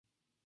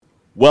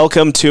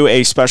Welcome to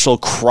a special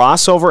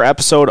crossover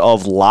episode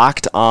of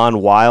Locked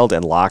On Wild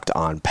and Locked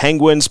On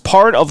Penguins,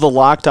 part of the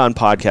Locked On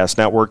Podcast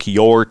Network,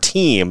 your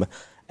team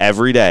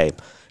every day.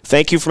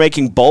 Thank you for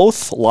making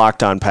both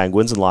Locked On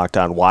Penguins and Locked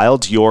On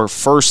Wild your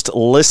first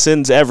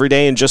listens every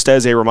day. And just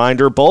as a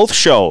reminder, both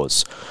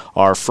shows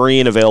are free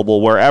and available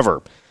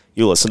wherever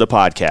you listen to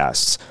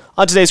podcasts.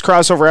 On today's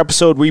crossover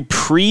episode, we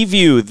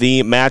preview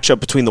the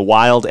matchup between the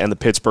Wild and the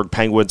Pittsburgh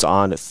Penguins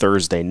on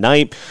Thursday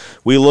night.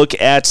 We look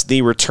at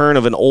the return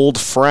of an old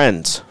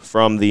friend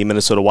from the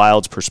Minnesota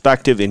Wild's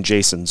perspective in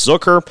Jason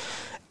Zucker,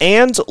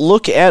 and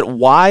look at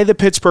why the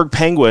Pittsburgh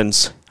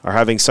Penguins are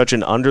having such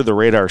an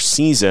under-the-radar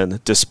season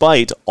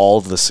despite all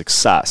of the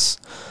success.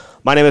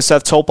 My name is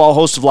Seth Topal,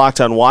 host of Locked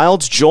On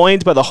Wild,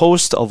 joined by the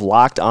host of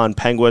Locked On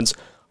Penguins,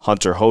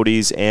 Hunter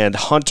Hodes. And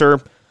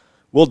Hunter,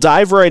 we'll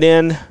dive right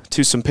in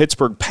to some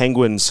Pittsburgh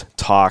Penguins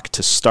talk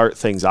to start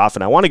things off,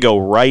 and I want to go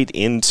right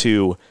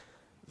into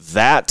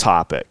that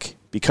topic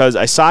because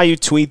I saw you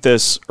tweet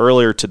this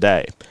earlier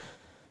today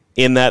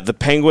in that the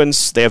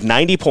Penguins, they have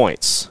 90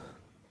 points,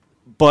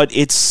 but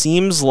it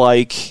seems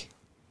like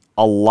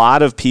a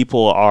lot of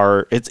people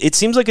are, it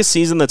seems like a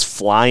season that's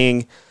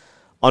flying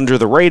under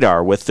the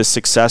radar with the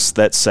success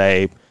that,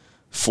 say,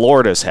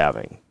 Florida's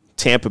having,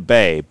 Tampa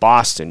Bay,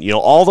 Boston,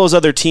 all those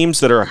other teams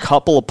that are a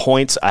couple of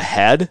points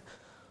ahead.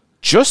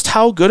 Just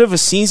how good of a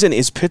season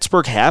is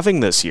Pittsburgh having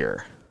this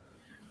year?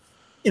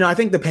 I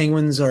think the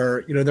Penguins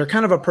are, they're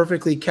kind of a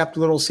perfectly kept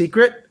little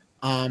secret.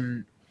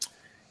 They're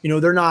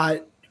not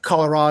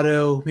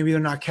Colorado, maybe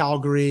they're not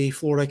Calgary,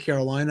 Florida,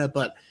 Carolina,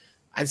 but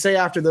I'd say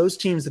after those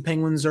teams, the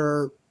Penguins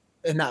are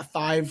in that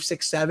 5,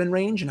 6, 7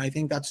 range, and I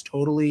think that's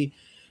totally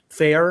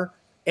fair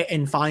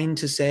and fine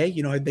to say.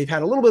 They've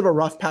had a little bit of a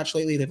rough patch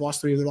lately. They've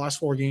lost 3 of their last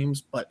 4 games,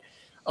 but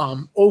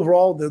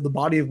overall, the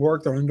body of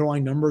work, their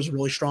underlying numbers are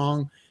really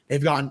strong.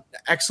 They've gotten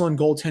excellent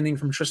goaltending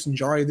from Tristan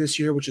Jarry this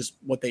year, which is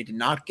what they did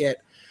not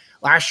get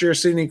last year.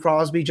 Sidney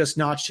Crosby just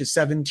notched his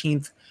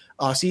 17th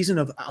season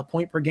of a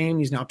point per game.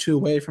 He's now 2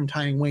 away from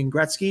tying Wayne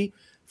Gretzky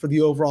for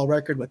the overall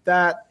record with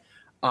that.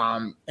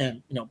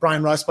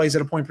 Brian Rust plays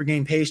at a point per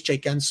game pace.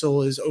 Jake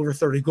Guentzel is over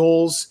 30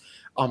 goals.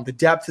 The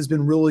depth has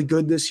been really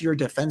good this year.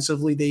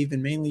 Defensively, they've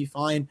been mainly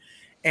fine.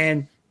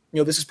 And,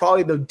 this is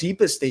probably the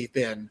deepest they've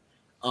been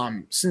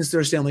since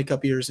their Stanley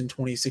Cup years in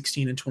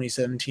 2016 and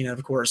 2017. And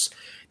of course,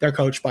 they're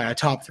coached by a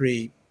top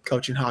 3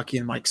 coach in hockey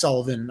and Mike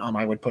Sullivan.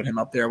 I would put him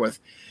up there with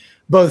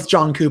both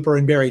John Cooper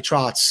and Barry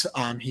Trotz.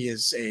 He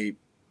is a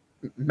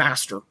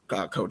master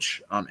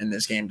coach in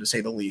this game, to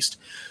say the least.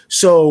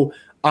 So,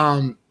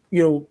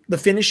 the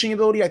finishing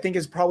ability, I think,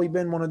 has probably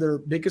been one of their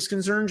biggest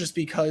concerns, just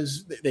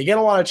because they get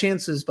a lot of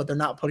chances, but they're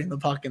not putting the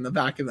puck in the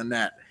back of the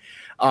net.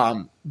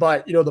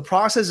 But the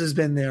process has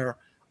been there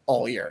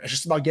all year. It's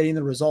just about getting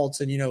the results.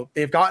 And,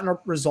 they've gotten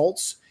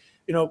results,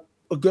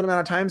 a good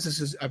amount of times.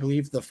 This is, I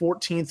believe, the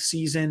 14th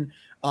season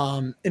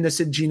in the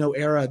Sid Gino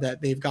era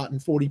that they've gotten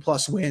 40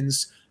 plus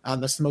wins.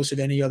 That's the most of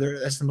any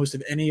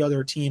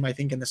other team, I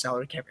think, in the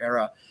salary cap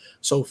era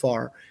so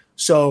far.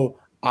 So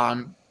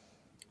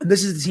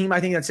this is the team,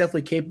 I think, that's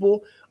definitely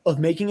capable of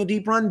making a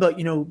deep run. But,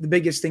 the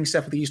biggest thing,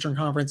 Steph, with the Eastern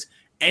Conference,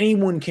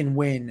 anyone can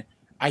win,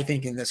 I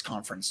think, in this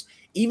conference.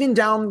 Even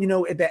down,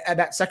 at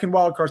that second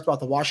wild card spot,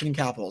 the Washington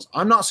Capitals.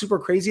 I'm not super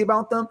crazy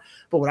about them,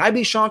 but would I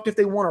be shocked if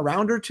they won a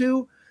round or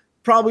two?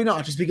 Probably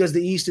not, just because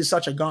the East is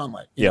such a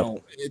gauntlet.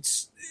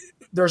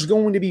 There's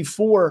going to be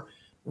 4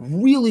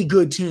 really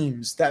good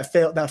teams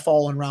that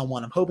fall in round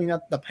 1. I'm hoping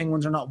that the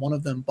Penguins are not one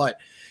of them, but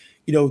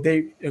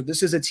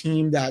this is a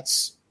team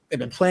they've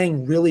been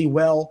playing really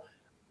well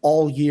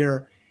all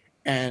year,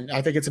 and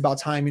I think it's about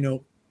time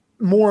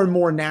more and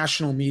more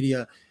national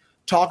media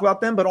talk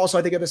about them. But also,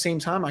 I think at the same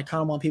time, I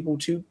kind of want people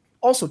to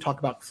also talk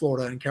about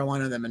Florida and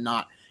Carolina and them, and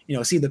not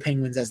see the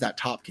Penguins as that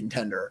top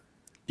contender.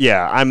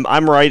 Yeah,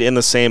 I'm right in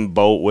the same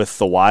boat with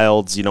the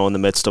Wilds, in the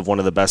midst of one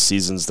of the best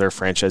seasons their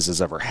franchise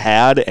has ever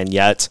had, and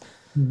yet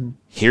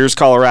here's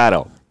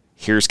Colorado,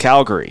 here's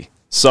Calgary.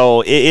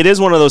 So it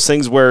is one of those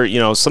things where,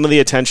 some of the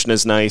attention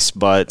is nice,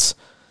 but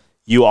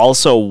you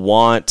also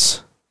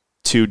want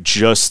to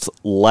just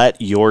let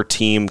your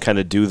team kind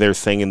of do their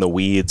thing in the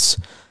weeds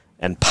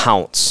and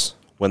pounce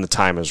when the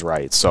time is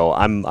right. So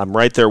I'm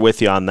right there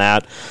with you on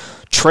that.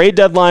 Trade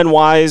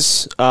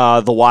deadline-wise,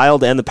 the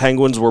Wild and the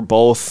Penguins were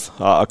both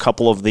a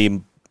couple of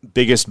the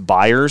biggest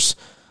buyers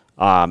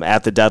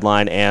at the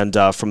deadline. And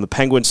from the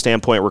Penguin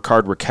standpoint,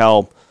 Rickard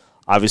Rakell,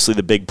 obviously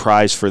the big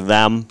prize for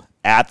them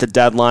at the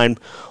deadline.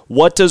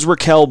 What does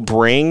Rakell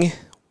bring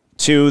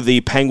to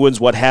the Penguins?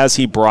 What has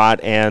he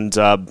brought? And,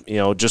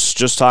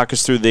 just talk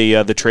us through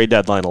the trade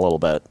deadline a little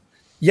bit.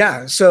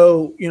 Yeah.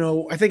 So,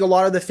 I think a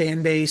lot of the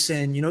fan base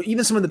and,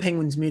 even some of the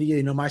Penguins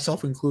media,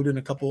 myself included and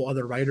a couple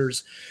other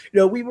writers,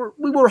 we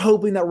were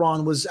hoping that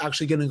Ron was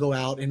actually going to go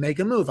out and make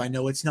a move. I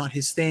know it's not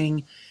his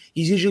thing.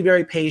 He's usually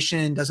very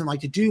patient, doesn't like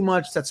to do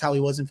much. That's how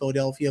he was in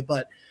Philadelphia.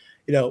 But,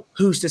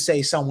 who's to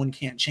say someone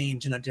can't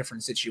change in a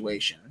different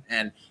situation?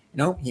 And,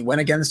 he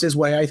went against his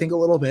way, I think, a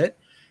little bit,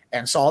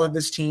 and saw that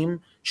this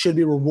team should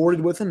be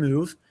rewarded with a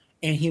move.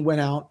 And he went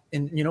out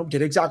and,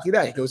 did exactly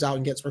that. He goes out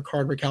and gets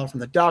Rickard Rakell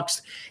from the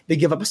Ducks. They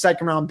give up a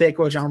second-round pick,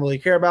 which I don't really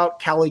care about.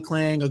 Calle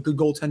Klang, a good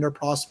goaltender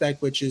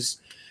prospect, which is,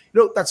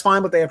 that's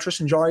fine, but they have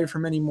Tristan Jarry for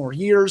many more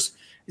years.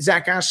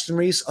 Zach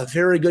Aston-Reese, a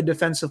very good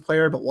defensive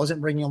player, but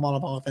wasn't bringing a lot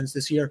of offense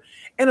this year.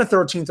 And a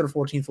 13th or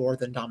 14th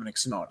fourth in Dominic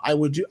Simone. I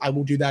will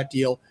do that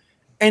deal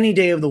any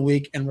day of the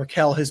week, and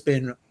Rakell has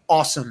been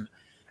awesome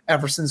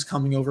ever since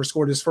coming over.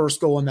 Scored his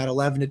first goal in that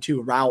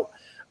 11-2 rout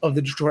of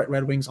the Detroit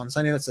Red Wings on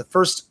Sunday. That's the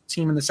first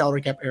team in the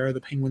salary cap era,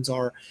 the Penguins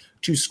are,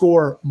 to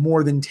score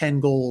more than 10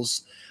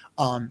 goals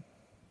in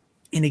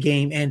a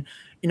game. And,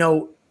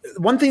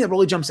 one thing that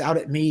really jumps out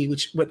at me,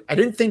 what I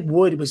didn't think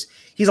would, was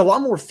he's a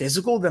lot more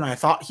physical than I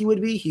thought he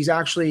would be. He's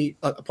actually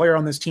a player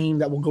on this team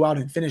that will go out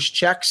and finish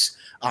checks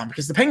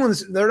because the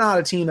Penguins, they're not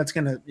a team that's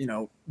going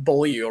to,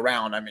 bully you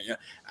around. I mean,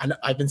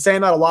 I've been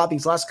saying that a lot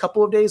these last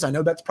couple of days. I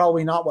know that's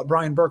probably not what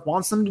Brian Burke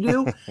wants them to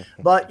do,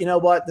 but you know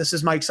what? This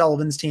is Mike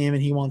Sullivan's team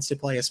and he wants to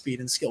play a speed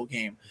and skill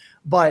game.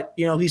 But,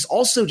 he's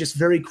also just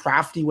very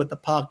crafty with the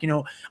puck.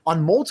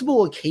 On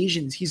multiple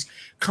occasions, he's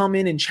come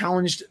in and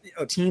challenged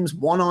teams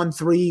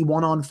 1-on-3,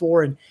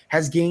 1-on-4, and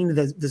has gained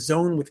the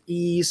zone with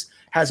ease,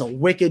 has a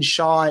wicked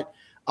shot.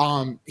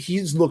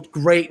 He's looked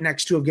great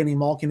next to Evgeny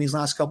Malkin these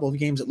last couple of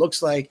games. It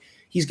looks like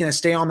he's going to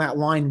stay on that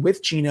line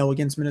with Gino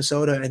against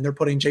Minnesota, and they're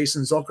putting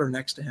Jason Zucker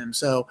next to him.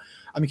 So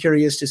I'm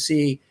curious to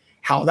see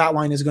how that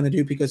line is going to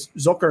do because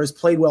Zucker has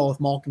played well with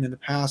Malkin in the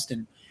past,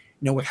 and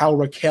with how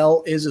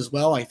Rakell is as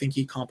well, I think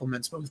he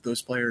complements both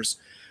those players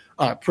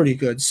pretty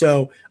good.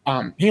 So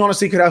he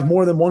honestly could have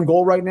more than one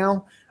goal right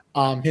now.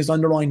 His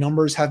underlying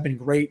numbers have been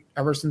great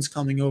ever since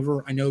coming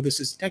over. I know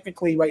this is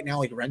technically right now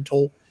like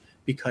rental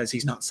because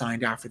he's not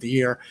signed after the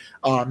year.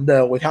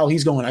 Though with how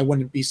he's going, I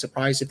wouldn't be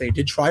surprised if they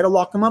did try to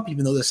lock him up,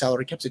 even though the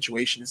salary cap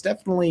situation is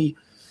definitely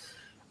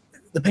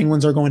 – the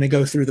Penguins are going to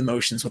go through the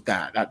motions with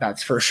that.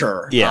 That's for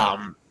sure.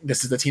 Yeah.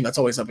 This is the team that's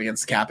always up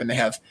against the cap, and they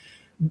have –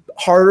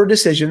 harder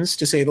decisions,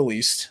 to say the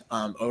least,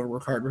 over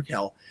Rickard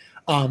Rakell.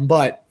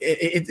 But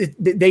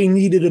they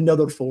needed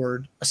another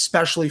forward,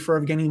 especially for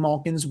Evgeny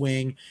Malkin's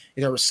wing.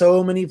 There were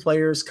so many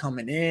players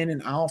coming in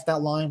and off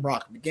that line.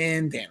 Brock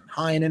McGinn, Dan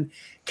Heinen,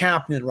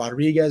 Captain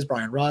Rodriguez,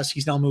 Brian Russ.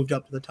 He's now moved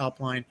up to the top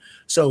line.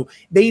 So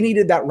they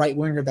needed that right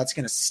winger that's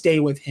going to stay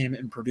with him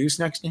and produce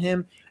next to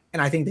him.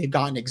 And I think they've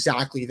gotten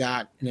exactly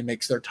that, and it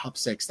makes their top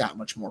six that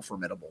much more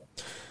formidable.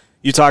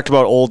 You talked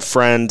about old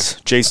friend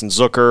Jason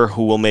Zucker,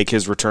 who will make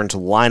his return to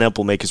the lineup,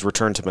 will make his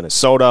return to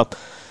Minnesota.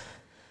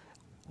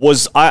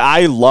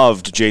 I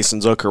loved Jason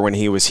Zucker when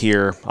he was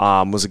here.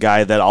 Was a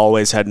guy that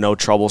always had no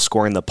trouble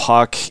scoring the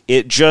puck.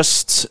 It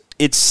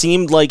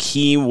seemed like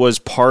he was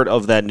part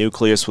of that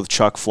nucleus with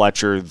Chuck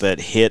Fletcher that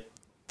hit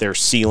their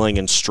ceiling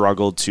and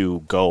struggled to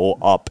go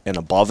up and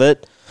above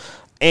it.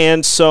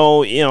 And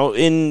so,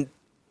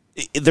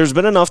 there's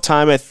been enough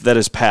time that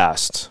has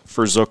passed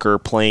for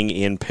Zucker playing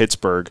in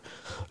Pittsburgh.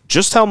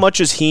 Just how much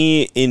has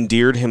he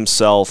endeared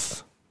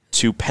himself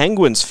to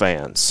Penguins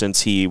fans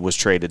since he was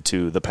traded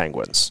to the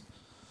Penguins?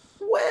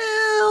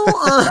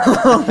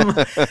 Well,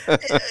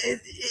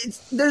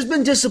 there's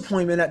been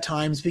disappointment at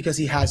times because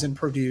he hasn't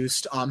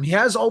produced. He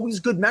has always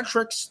good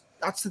metrics.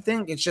 That's the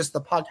thing. It's just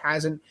the puck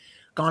hasn't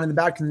gone in the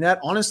back of the net.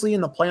 Honestly,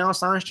 in the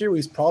playoffs last year, he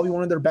was probably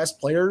one of their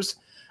best players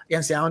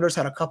against the Islanders,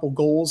 had a couple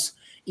goals.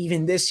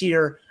 Even this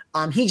year,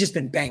 he's just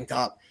been banged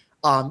up.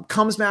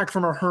 Comes back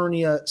from a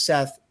hernia,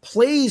 Seth,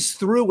 plays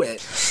through it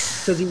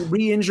because he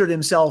re-injured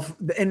himself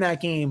in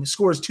that game,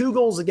 scores 2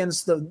 goals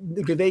against the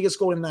Vegas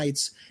Golden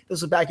Knights.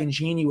 This was back in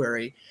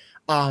January.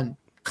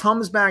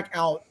 Comes back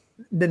out,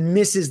 then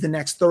misses the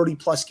next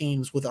 30-plus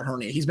games with a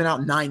hernia. He's been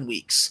out 9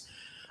 weeks.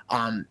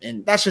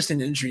 And that's just an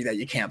injury that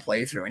you can't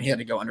play through. And he had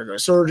to go undergo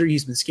surgery.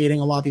 He's been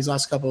skating a lot these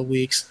last couple of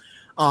weeks.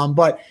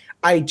 But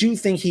I do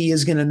think he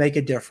is going to make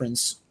a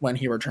difference when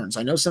he returns.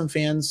 I know some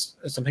Penguins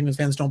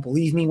fans don't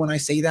believe me when I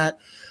say that,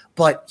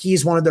 but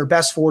he's one of their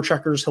best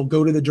forecheckers. He'll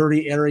go to the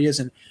dirty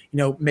areas and,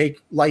 make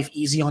life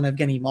easy on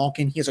Evgeny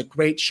Malkin. He has a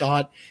great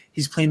shot.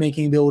 His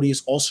playmaking ability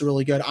is also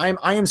really good. I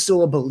am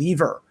still a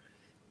believer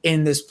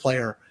in this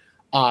player.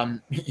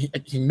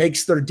 He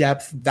makes their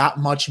depth that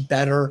much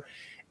better.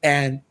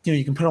 And,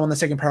 you can put him on the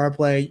second power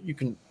play. You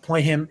can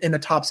play him in the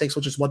top 6,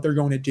 which is what they're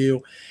going to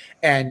do.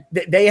 And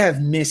they have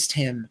missed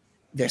him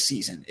this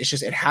season. It's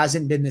just, it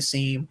hasn't been the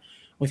same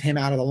with him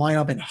out of the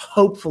lineup, and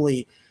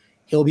hopefully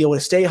he'll be able to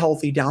stay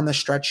healthy down the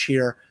stretch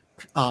here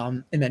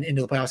and then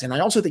into the playoffs. And I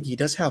also think he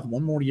does have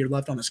one more year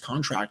left on his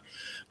contract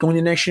going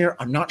into next year.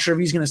 I'm not sure if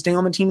he's going to stay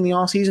on the team in the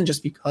offseason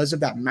just because of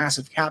that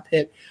massive cap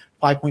hit,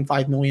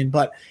 $5.5 million.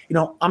 But,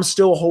 I'm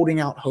still holding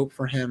out hope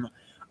for him,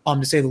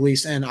 to say the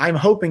least. And I'm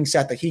hoping,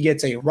 Seth, that he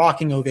gets a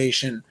rocking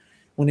ovation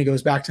when he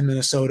goes back to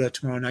Minnesota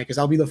tomorrow night, because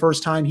that'll be the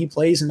first time he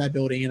plays in that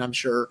building, and I'm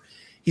sure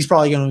he's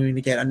probably going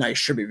to get a nice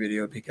tribute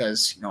video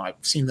because, I've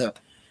seen the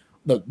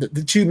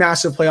 2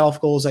 massive playoff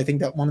goals. I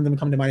think that one of them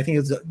come to mind. I think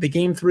it's the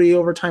Game 3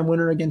 overtime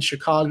winner against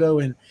Chicago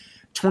in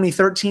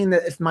 2013,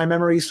 that if my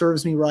memory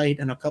serves me right,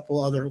 and a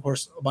couple other, of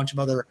course, a bunch of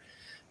other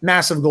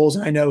massive goals.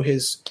 And I know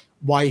his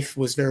wife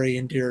was very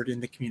endeared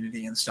in the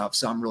community and stuff.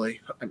 So I'm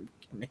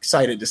I'm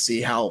excited to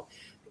see how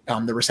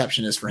the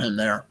reception is for him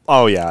there.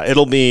 Oh yeah,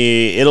 it'll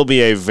be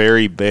a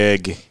very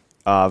big,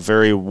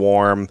 very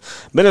warm.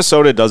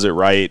 Minnesota does it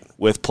right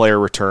with player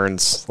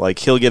returns. Like,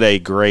 he'll get a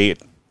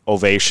great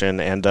ovation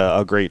and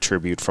a great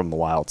tribute from the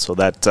Wild. So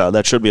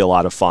that should be a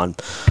lot of fun.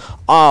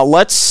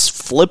 Let's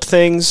flip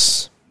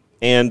things,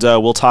 and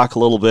we'll talk a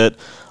little bit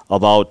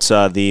about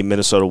the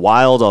Minnesota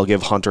Wild. I'll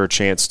give Hunter a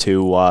chance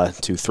to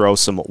throw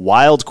some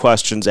Wild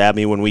questions at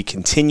me when we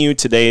continue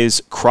today's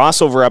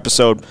crossover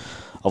episode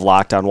of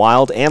Locked on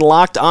Wild and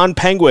Locked on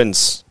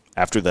Penguins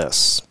after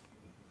this.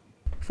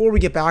 Before we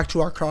get back to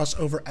our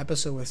crossover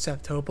episode with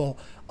Seth Topol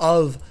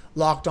of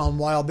Locked on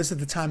Wild, this is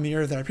the time of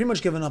year that I've pretty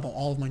much given up on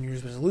all of my New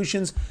Year's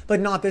resolutions, but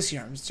not this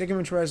year. I'm sticking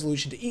with a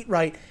resolution to eat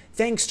right,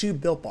 thanks to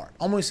Built Bar.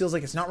 Almost feels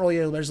like it's not really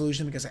a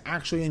resolution because I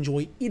actually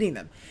enjoy eating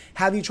them.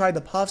 Have you tried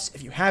the Puffs?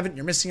 If you haven't,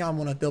 you're missing out on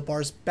one of Built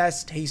Bar's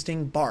best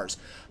tasting bars.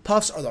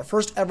 Puffs are their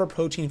first ever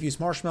protein-infused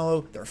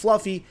marshmallow. They're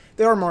fluffy,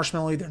 they are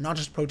marshmallowy, they're not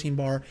just a protein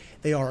bar.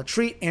 They are a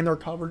treat, and they're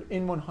covered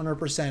in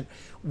 100%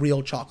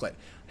 real chocolate.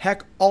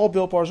 Heck, all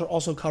Built Bars are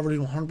also covered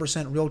in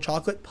 100% real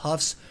chocolate.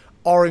 Puffs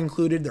are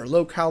included. They're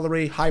low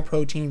calorie, high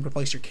protein.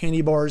 Replace your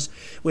candy bars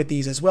with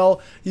these as well.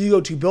 You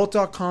go to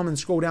Built.com and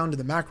scroll down to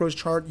the macros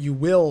chart. You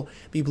will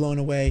be blown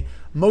away.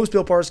 Most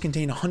Built Bars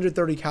contain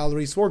 130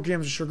 calories, 4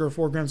 grams of sugar,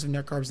 4 grams of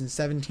net carbs, and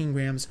 17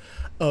 grams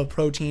of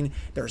protein.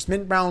 There's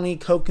mint brownie,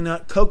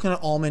 coconut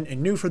almond,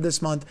 and new for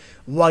this month,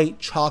 white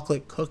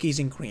chocolate cookies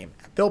and cream.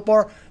 At Built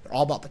Bar, they're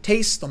all about the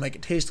taste. They'll make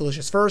it taste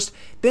delicious first,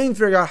 then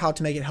figure out how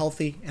to make it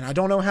healthy. And I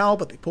don't know how,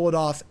 but they pull it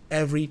off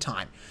every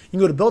time. You can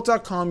go to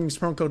Built.com, use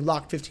promo code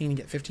LOCK15 and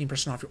get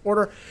 15% off your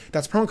order.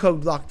 That's promo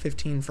code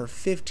LOCK15 for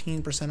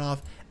 15%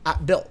 off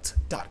at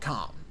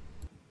Built.com.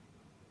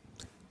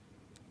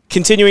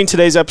 Continuing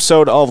today's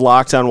episode of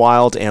Locked on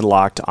Wild and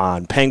Locked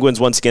on Penguins.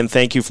 Once again,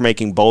 thank you for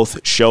making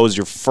both shows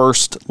your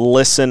first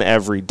listen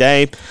every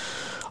day.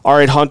 All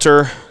right,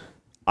 Hunter,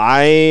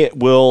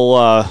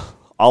 I'll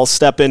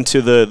step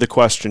into the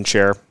question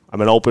chair. I'm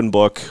an open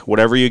book.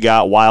 Whatever you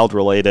got Wild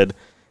related,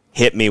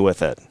 hit me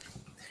with it.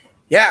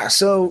 Yeah,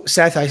 so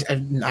Seth,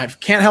 I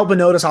can't help but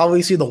notice,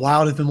 obviously, the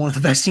Wild have been one of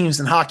the best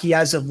teams in hockey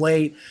as of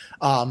late.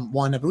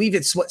 Won, I believe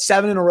it's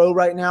 7 in a row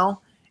right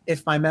now,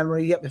 if my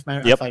memory.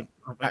 If I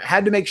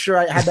had to make sure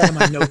I had that in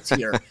my notes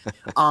here.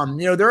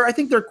 I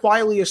think they're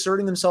quietly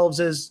asserting themselves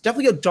as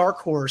definitely a dark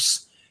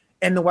horse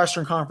in the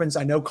Western Conference.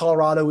 I know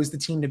Colorado is the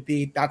team to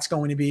beat. That's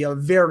going to be a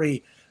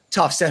very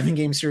tough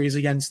 7-game series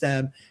against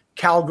them.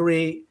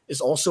 Calgary is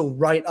also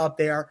right up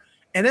there.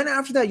 And then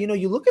after that,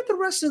 you look at the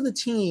rest of the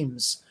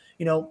teams.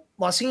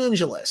 Los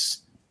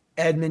Angeles,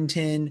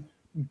 Edmonton,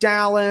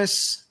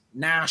 Dallas,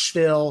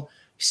 Nashville,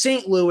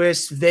 St.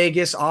 Louis,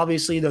 Vegas,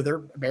 obviously, though they're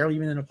barely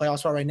even in a playoff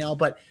spot right now.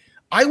 But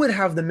I would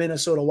have the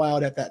Minnesota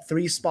Wild at that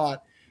 3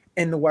 spot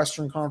in the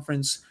Western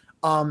Conference.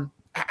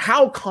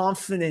 How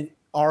confident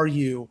are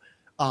you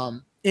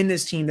in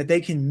this team that they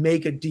can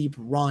make a deep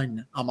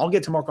run? I'll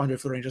get to Marc-Andre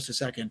Fleury in just a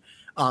second,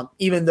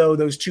 even though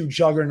those 2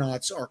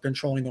 juggernauts are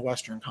controlling the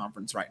Western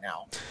Conference right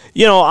now.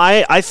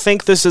 I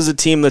think this is a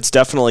team that's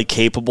definitely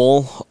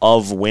capable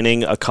of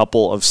winning a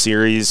couple of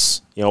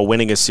series,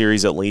 winning a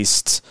series at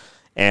least,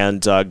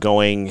 and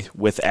going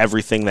with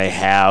everything they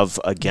have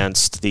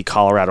against the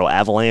Colorado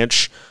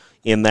Avalanche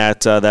in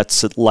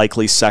that's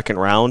likely second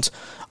round.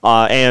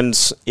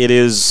 And it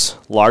is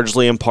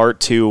largely in part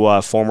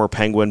to former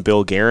Penguin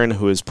Bill Guerin,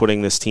 who is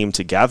putting this team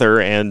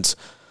together, and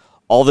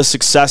all the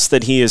success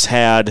that he has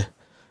had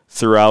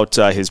throughout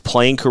his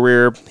playing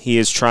career. He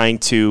is trying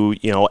to,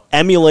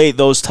 emulate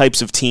those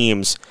types of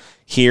teams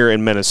here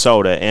in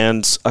Minnesota.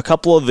 And a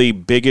couple of the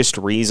biggest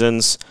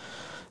reasons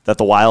that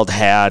the Wild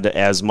had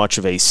as much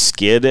of a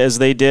skid as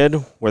they did,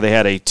 where they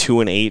had a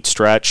 2-8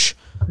 stretch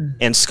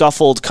and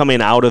scuffled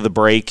coming out of the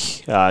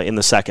break in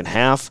the second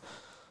half,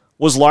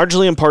 was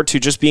largely in part to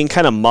just being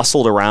kind of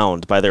muscled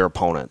around by their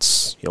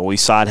opponents. We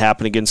saw it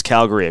happen against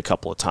Calgary a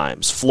couple of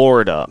times,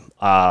 Florida,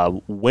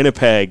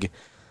 Winnipeg,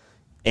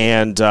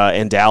 and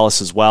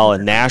Dallas as well,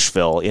 and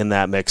Nashville in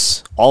that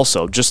mix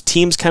also. Just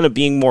teams kind of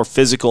being more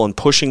physical and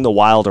pushing the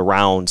Wild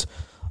around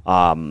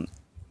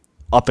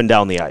up and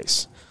down the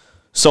ice.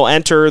 So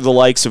enter the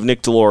likes of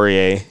Nick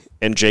Deslauriers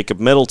and Jacob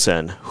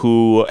Middleton,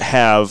 who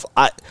have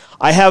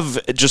I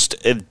have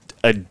just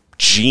a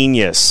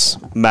genius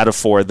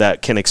metaphor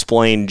that can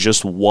explain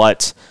just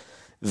what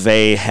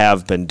they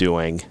have been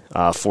doing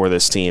for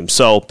this team.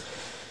 So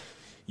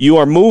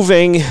you're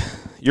moving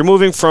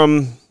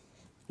from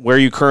where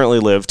you currently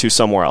live to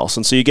somewhere else,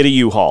 and so you get a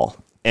U-Haul,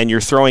 and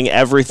you're throwing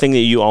everything that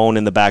you own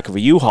in the back of a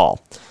U-Haul,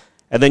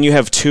 and then you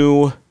have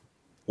 2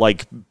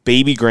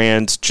 baby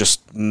grand,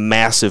 just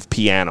massive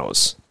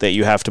pianos that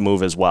you have to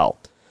move as well.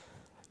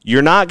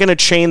 You're not going to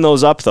chain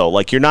those up, though.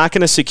 You're not going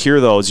to secure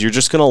those. You're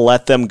just going to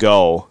let them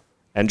go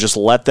and just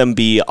let them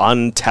be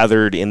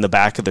untethered in the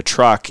back of the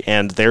truck,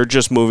 and they're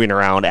just moving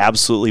around,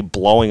 absolutely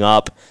blowing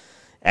up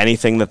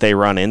anything that they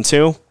run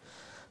into.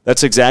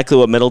 That's exactly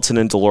what Middleton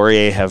and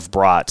Deslauriers have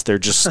brought.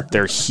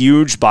 They're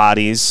huge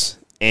bodies,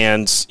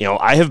 and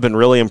I have been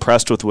really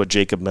impressed with what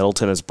Jacob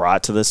Middleton has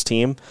brought to this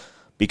team.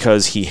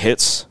 because he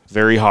hits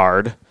very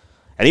hard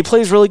and he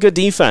plays really good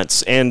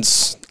defense. And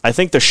I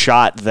think the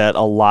shot that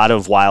a lot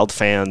of Wild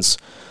fans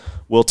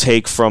will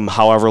take from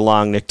however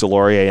long Nick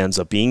Deslauriers ends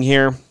up being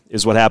here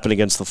is what happened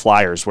against the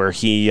Flyers, where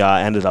he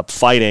ended up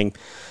fighting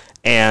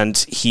and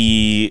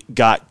he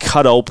got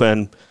cut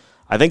open.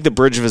 I think the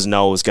bridge of his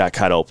nose got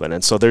cut open,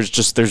 and so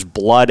there's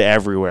blood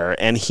everywhere.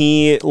 And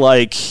he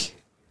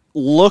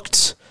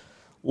looked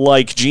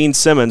like Gene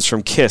Simmons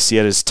from Kiss. He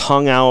had his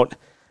tongue out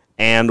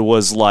and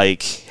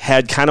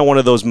had kind of one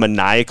of those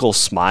maniacal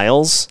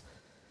smiles.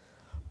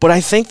 But I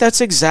think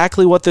that's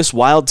exactly what this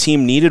Wild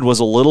team needed,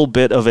 was a little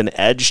bit of an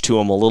edge to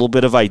him, a little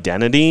bit of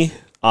identity.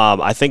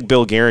 I think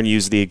Bill Guerin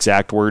used the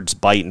exact words,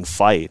 bite and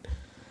fight.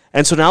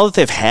 And so now that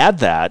they've had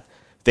that,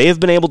 they have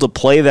been able to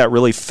play that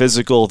really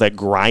physical, that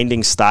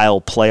grinding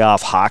style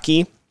playoff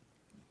hockey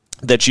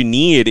that you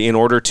need in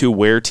order to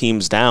wear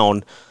teams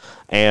down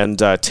and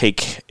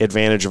take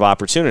advantage of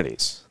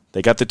opportunities.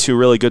 They got the two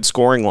really good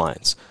scoring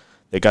lines.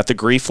 They got the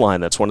Grief line,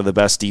 that's one of the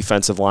best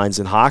defensive lines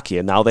in hockey.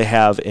 And now they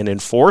have an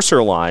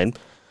enforcer line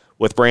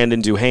with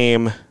Brandon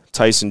Duhaime,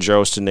 Tyson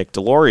Jost, and Nick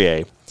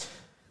Deslauriers.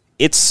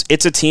 It's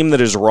a team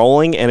that is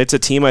rolling, and it's a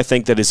team, I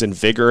think, that is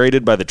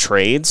invigorated by the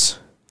trades,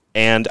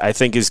 and I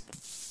think is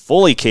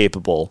fully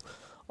capable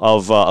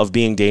of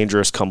being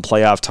dangerous come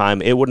playoff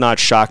time. It would not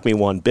shock me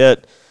one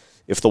bit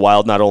if the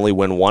Wild not only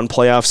win one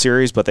playoff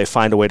series, but they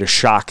find a way to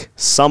shock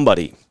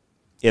somebody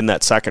in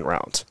that second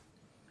round.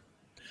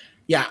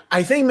 Yeah,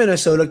 I think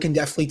Minnesota can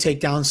definitely take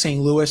down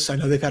St. Louis. I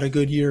know they've had a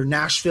good year.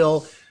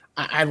 Nashville,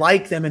 I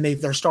like them, and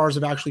their stars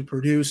have actually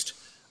produced,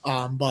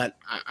 but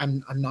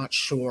I'm not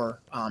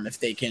sure if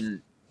they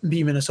can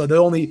beat Minnesota. The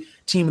only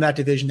team in that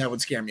division that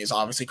would scare me is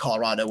obviously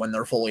Colorado when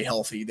they're fully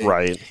healthy.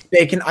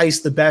 They can ice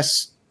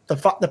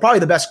probably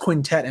the best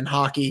quintet in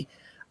hockey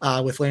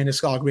with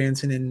Landeskog,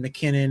 Granson, and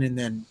McKinnon, and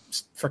then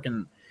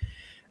freaking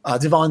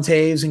Devon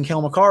Toews and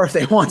Cale Makar if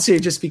they want to,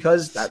 just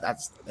because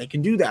they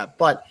can do that.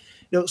 But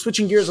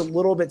switching gears a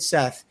little bit,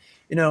 Seth,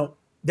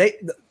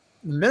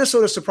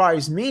 Minnesota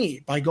surprised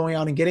me by going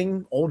out and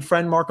getting old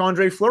friend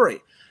Marc-Andre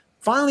Fleury,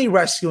 finally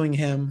rescuing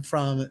him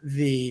from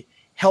the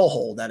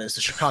hellhole that is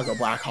the Chicago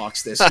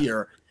Blackhawks this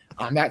year.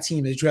 That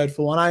team is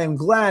dreadful, and I am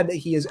glad that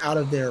he is out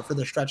of there for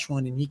the stretch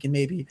run, and he can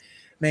maybe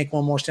make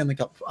one more Stanley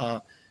Cup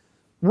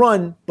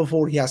run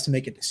before he has to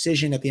make a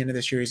decision at the end of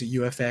this year. He's a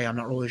UFA. I'm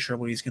not really sure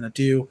what he's going to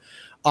do.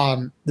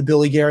 The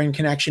Billy Guerin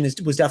connection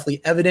was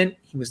definitely evident.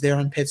 He was there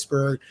in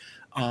Pittsburgh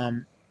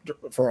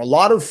for a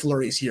lot of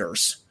Fleury's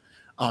years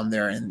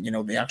there, and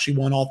they actually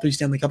won all 3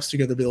 Stanley Cups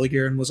together. Billy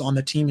Guerin was on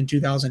the team in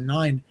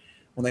 2009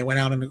 when they went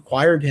out and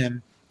acquired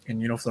him.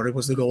 And, Fleury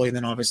was the goalie. And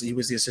then obviously he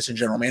was the assistant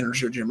general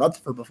manager, Jim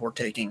Rutherford, before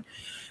taking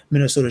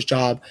Minnesota's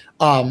job.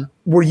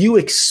 Were you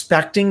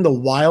expecting the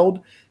Wild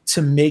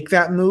to make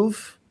that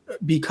move?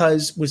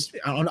 Because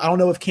I don't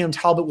know if Cam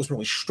Talbot was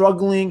really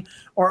struggling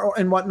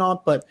and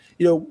whatnot, but,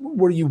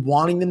 were you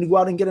wanting them to go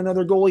out and get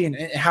another goalie?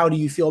 And how do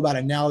you feel about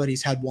it now that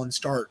he's had one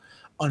start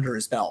under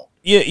his belt?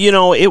 Yeah,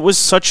 it was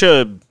such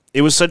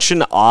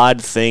an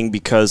odd thing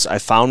because I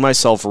found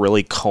myself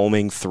really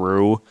combing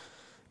through.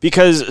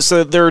 Because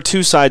there are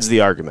two sides of the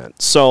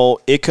argument.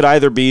 So it could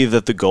either be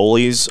that the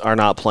goalies are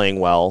not playing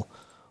well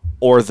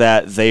or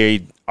that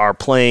they are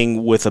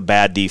playing with a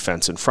bad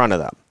defense in front of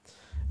them.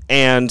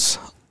 And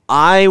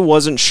I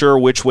wasn't sure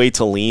which way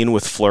to lean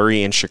with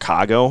Fleury in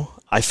Chicago.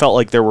 I felt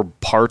like there were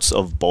parts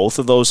of both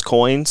of those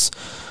coins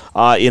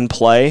in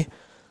play.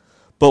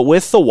 But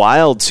with the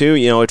Wild, too,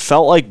 it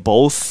felt like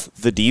both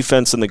the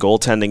defense and the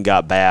goaltending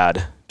got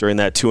bad during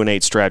that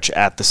 2-8 stretch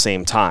at the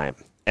same time.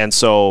 And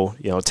so,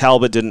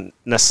 Talbot didn't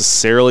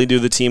necessarily do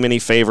the team any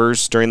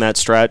favors during that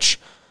stretch,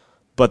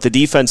 but the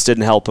defense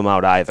didn't help him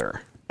out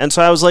either. And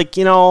so I was like,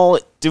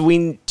 does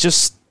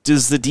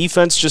the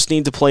defense just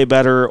need to play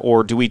better,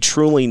 or do we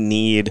truly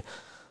need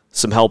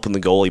some help in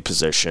the goalie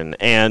position?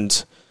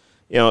 And,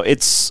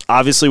 it's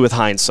obviously with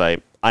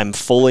hindsight, I'm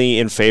fully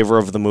in favor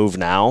of the move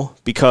now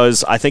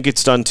because I think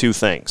it's done two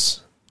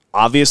things.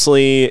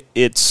 Obviously,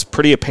 it's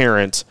pretty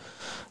apparent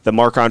that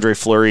Marc-Andre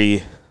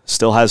Fleury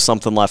still has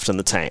something left in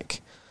the tank.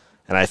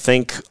 And I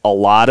think a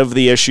lot of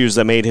the issues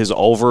that made his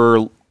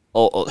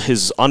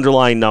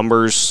underlying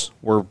numbers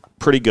were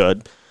pretty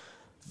good.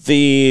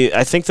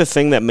 I think the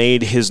thing that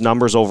made his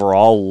numbers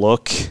overall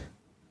look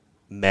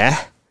meh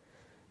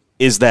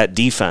is that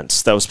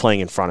defense that was playing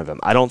in front of him.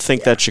 I don't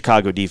think that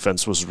Chicago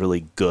defense was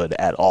really good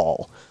at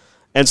all.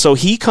 And so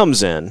he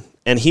comes in,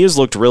 and he has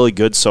looked really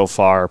good so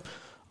far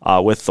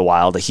with the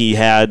Wild. He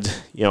had,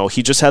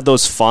 he just had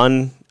those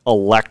fun,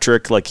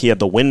 electric, he had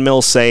the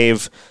windmill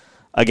save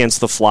against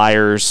the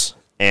Flyers,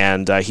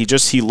 and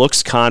he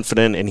looks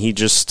confident, and he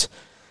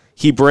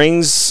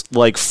brings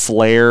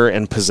flair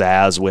and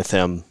pizzazz with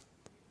him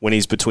when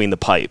he's between the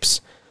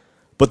pipes.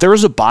 But there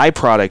was a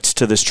byproduct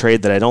to this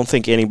trade that I don't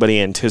think anybody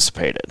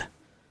anticipated.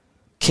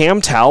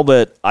 Cam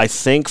Talbot, I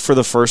think for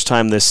the first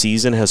time this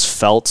season, has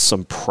felt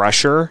some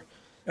pressure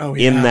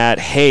in that,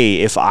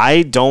 hey, if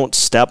I don't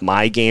step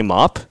my game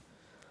up,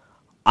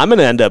 I'm going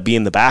to end up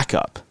being the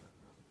backup.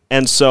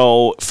 And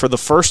so for the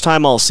first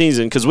time all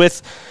season, because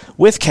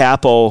with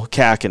Capo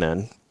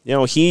Kakinen,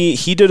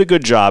 he did a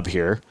good job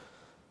here,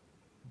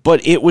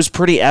 but it was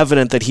pretty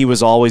evident that he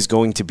was always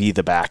going to be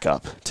the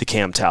backup to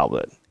Cam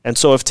Talbot. And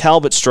so if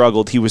Talbot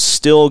struggled, he was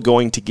still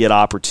going to get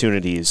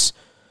opportunities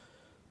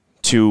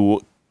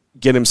to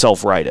get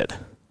himself righted.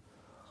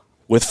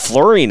 With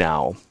Fleury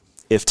now,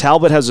 if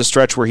Talbot has a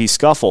stretch where he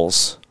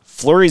scuffles,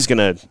 Fleury's going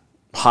to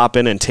hop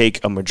in and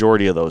take a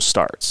majority of those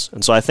starts.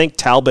 And so I think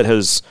Talbot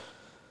has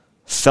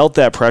felt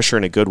that pressure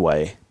in a good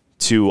way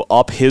to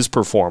up his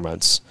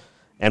performance.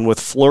 And with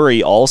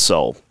Fleury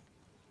also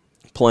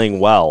playing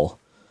well,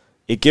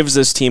 it gives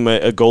this team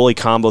a goalie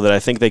combo that I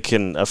think they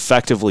can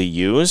effectively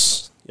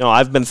use.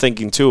 I've been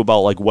thinking too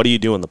about what do you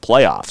do in the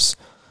playoffs?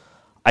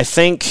 I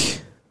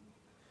think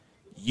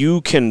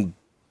you can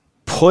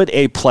put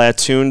a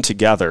platoon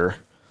together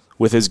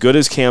with as good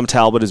as Cam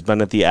Talbot has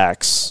been at the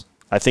X.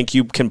 I think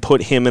you can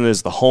put him in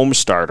as the home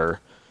starter.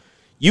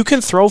 You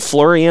can throw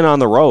Fleury in on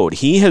the road.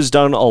 He has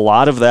done a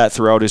lot of that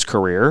throughout his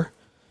career.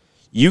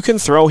 You can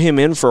throw him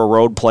in for a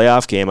road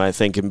playoff game, I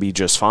think, and be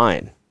just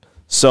fine.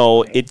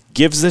 So it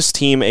gives this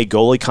team a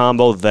goalie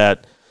combo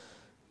that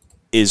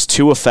is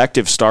two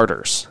effective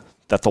starters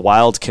that the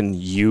Wild can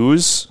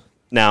use.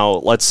 Now,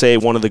 let's say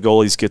one of the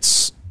goalies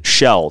gets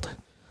shelled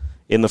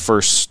in the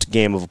first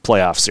game of a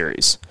playoff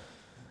series.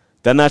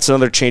 Then that's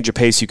another change of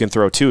pace you can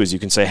throw too, is you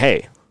can say,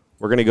 hey,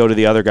 we're going to go to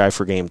the other guy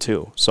for game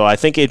 2. So I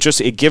think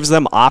it gives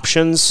them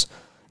options,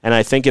 and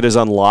I think it has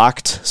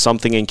unlocked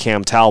something in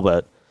Cam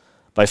Talbot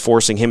by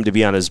forcing him to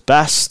be on his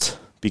best,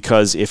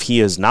 because if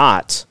he is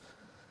not,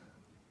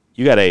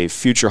 you got a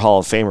future Hall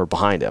of Famer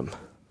behind him.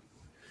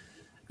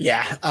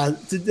 Yeah,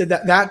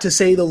 that to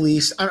say the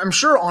least. I'm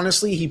sure,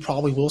 honestly, he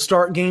probably will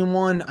start game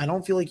 1. I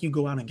don't feel like you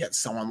go out and get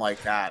someone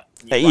like that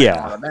on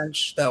the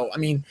bench, though. I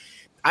mean,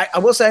 I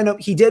will say I know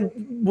he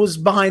was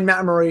behind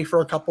Matt Murray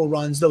for a couple of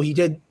runs, though he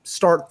did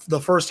start the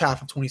first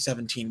half of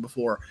 2017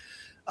 before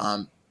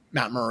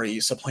Matt Murray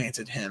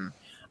supplanted him.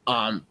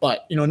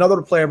 But,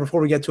 another player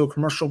before we get to a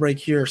commercial break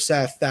here,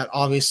 Seth, that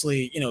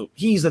obviously,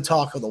 he's the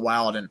talk of the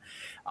Wild. And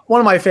one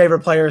of my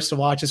favorite players to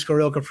watch is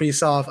Kirill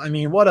Kaprizov. I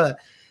mean, what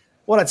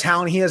a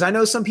talent he is. I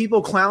know some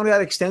people clown that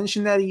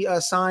extension that he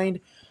signed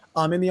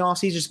in the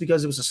offseason just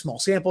because it was a small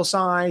sample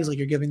size. Like,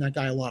 you're giving that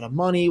guy a lot of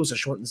money. It was a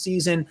shortened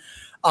season.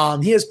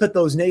 He has put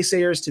those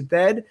naysayers to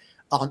bed.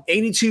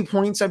 82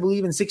 points, I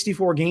believe, in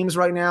 64 games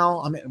right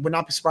now. It would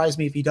not surprise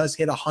me if he does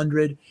hit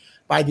 100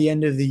 by the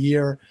end of the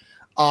year.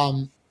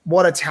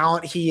 What a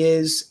talent he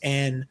is.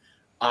 And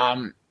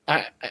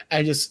I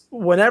just,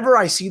 whenever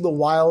I see the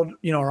Wild,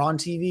 are on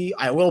TV,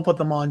 I will put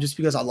them on just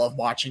because I love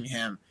watching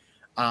him.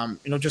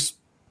 Just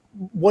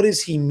what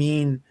does he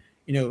mean,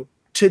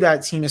 to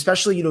that team,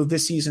 especially,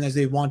 this season as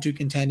they want to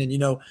contend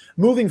and,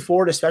 moving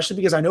forward, especially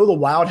because I know the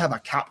Wild have a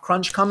cap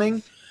crunch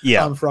coming.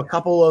 Yeah. For a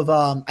couple of,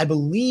 I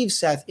believe,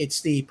 Seth,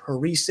 it's the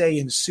Parise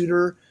and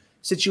Suter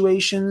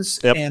situations.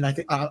 Yep. And I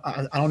think,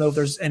 I don't know if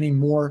there's any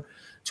more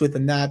to it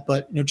than that,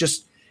 but,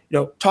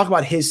 talk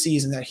about his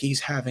season that he's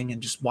having and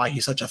just why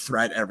he's such a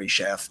threat every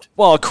shift.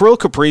 Well, Kirill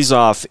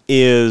Kaprizov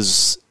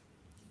is,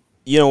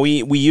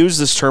 we use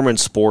this term in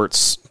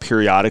sports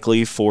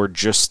periodically for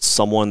just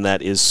someone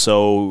that is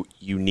so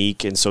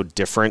unique and so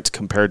different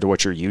compared to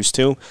what you're used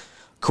to.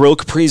 Kirill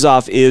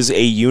Kaprizov is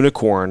a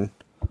unicorn,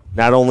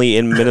 not only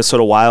in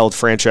Minnesota Wild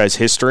franchise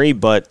history,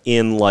 but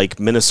in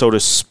Minnesota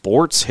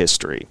sports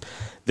history.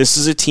 This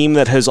is a team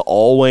that has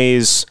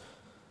always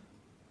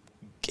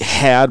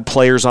had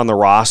players on the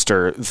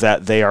roster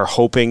that they are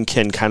hoping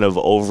can kind of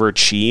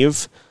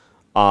overachieve.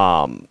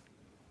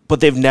 But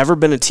they've never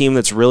been a team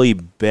that's really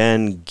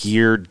been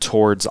geared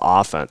towards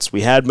offense.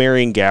 We had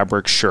Marian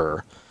Gaborik,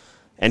 sure,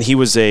 and he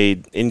was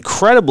a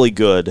incredibly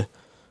good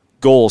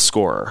goal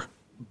scorer.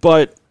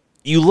 But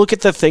you look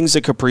at the things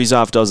that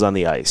Kaprizov does on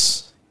the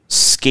ice.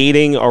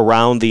 Skating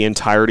around the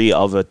entirety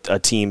of a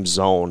team's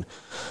zone,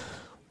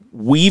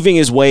 weaving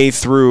his way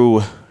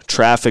through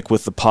traffic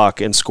with the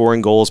puck and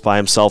scoring goals by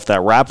himself.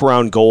 That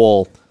wraparound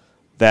goal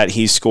that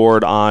he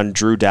scored on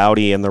Drew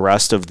Doughty and the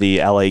rest of the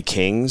LA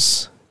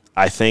Kings,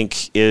 I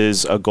think,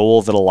 is a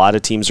goal that a lot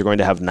of teams are going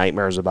to have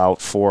nightmares about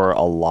for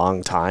a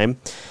long time.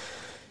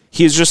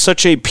 He's just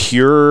such a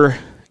pure,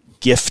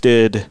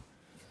 gifted,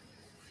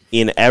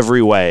 in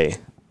every way,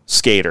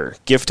 skater,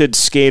 gifted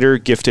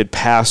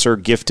passer,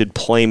 gifted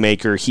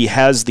playmaker. He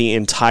has the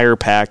entire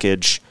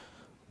package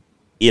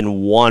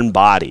in one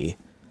body.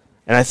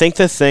 And I think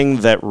the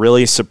thing that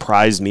really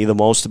surprised me the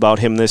most about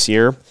him this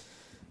year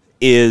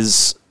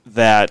is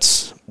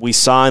that we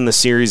saw in the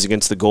series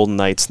against the Golden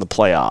Knights in the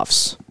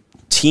playoffs,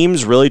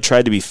 teams really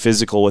tried to be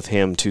physical with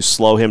him to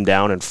slow him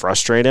down and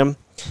frustrate him.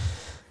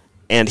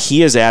 And he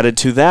has added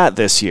to that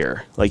this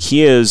year.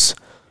 He is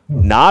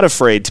not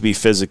afraid to be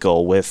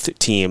physical with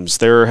teams.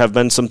 There have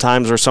been some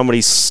times where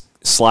somebody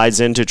slides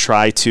in to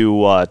try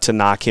to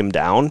knock him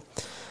down,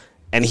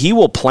 and he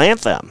will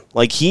plant them.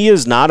 He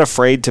is not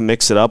afraid to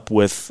mix it up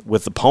with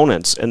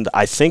opponents. And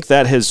I think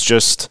that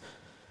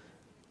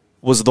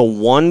was the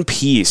one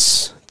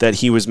piece that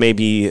he was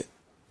maybe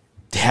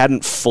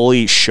hadn't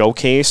fully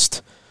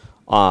showcased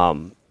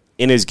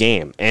in his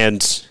game.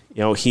 And,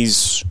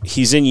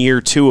 he's in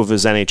year 2 of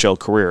his NHL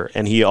career,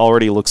 and he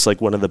already looks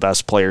like one of the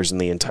best players in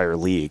the entire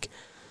league.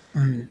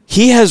 Mm-hmm.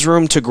 He has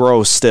room to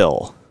grow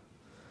still.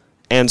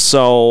 And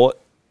so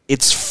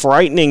it's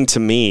frightening to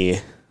me,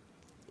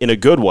 in a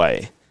good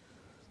way,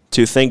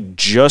 to think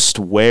just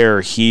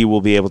where he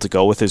will be able to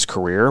go with his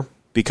career,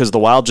 because the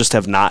Wild just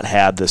have not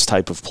had this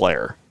type of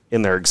player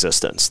in their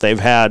existence. They've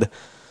had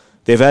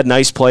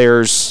nice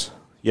players.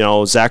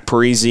 Zach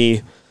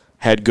Parise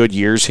had good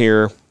years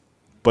here,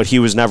 but he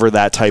was never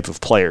that type of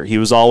player. He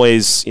was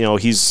always, he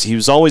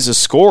was always a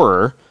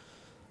scorer,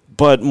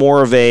 but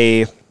more of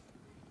a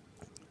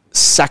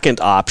second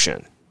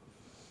option.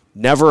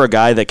 Never a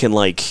guy that can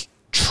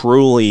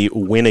truly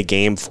win a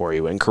game for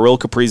you. And Kirill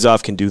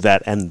Kaprizov can do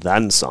that and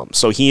then some.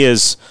 So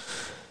he's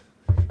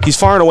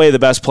far and away the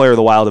best player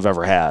the Wild have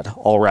ever had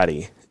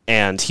already.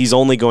 And he's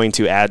only going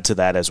to add to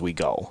that as we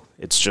go.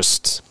 It's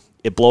just,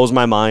 it blows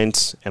my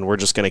mind, and we're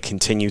just going to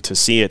continue to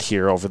see it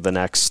here over the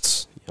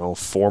next,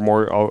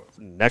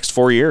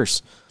 4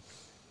 years.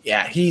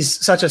 Yeah,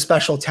 he's such a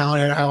special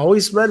talent. I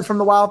always read from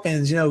the Wild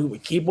fans, we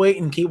keep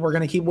waiting, we're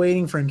going to keep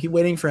waiting for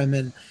him,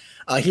 and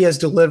he has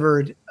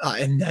delivered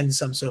and then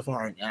some so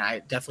far, and I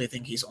definitely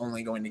think he's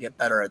only going to get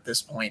better at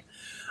this point.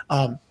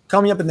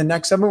 Coming up in the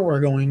next segment,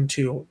 we're going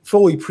to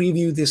fully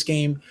preview this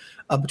game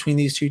between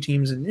these two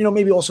teams, and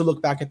maybe also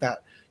look back at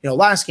that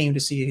last game to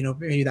see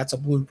maybe that's a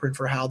blueprint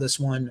for how this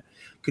one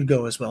could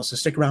go as well. So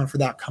stick around for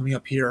that coming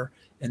up here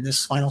in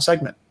this final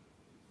segment.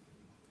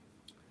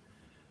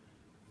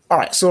 All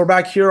right, so we're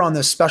back here on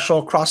this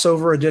special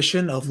crossover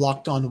edition of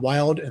Locked On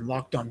Wild and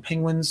Locked On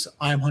Penguins.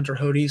 I'm Hunter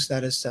Hodes.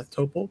 That is Seth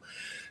Topol.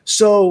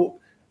 So,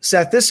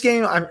 Seth, this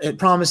game, it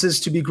promises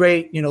to be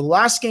great. The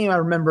last game I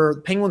remember, the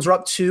Penguins were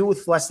up 2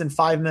 with less than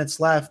 5 minutes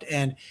left,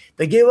 and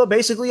they gave up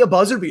basically a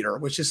buzzer beater,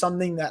 which is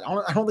something that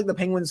I don't think the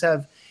Penguins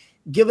have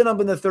given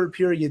up in the third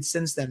period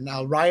since then.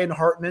 Now, Ryan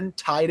Hartman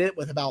tied it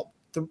with about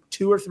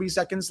 2 or 3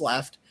 seconds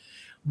left,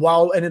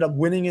 while ended up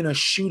winning in a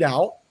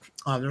shootout.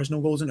 There was no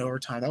goals in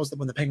overtime. That was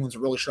when the Penguins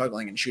were really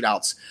struggling in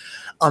shootouts.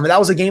 That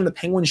was a game the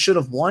Penguins should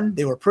have won.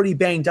 They were pretty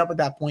banged up at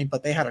that point,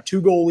 but they had a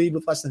 2-goal lead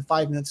with less than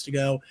 5 minutes to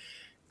go.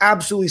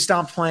 Absolutely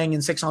stopped playing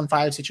in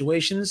 6-on-5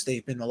 situations.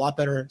 They've been a lot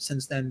better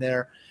since then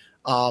there.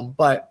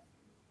 But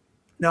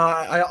no,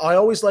 I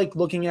always like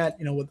looking at,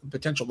 with the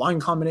potential line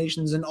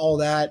combinations and all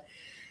that.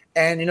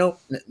 And,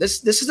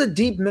 this is a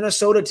deep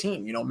Minnesota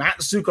team. Matt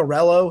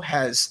Zuccarello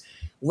has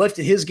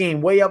lifted his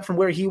game way up from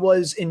where he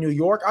was in New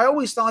York. I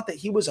always thought that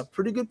he was a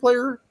pretty good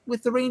player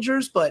with the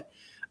Rangers, but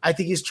I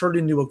think he's turned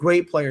into a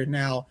great player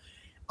now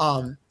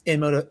in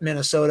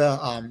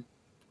Minnesota.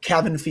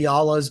 Kevin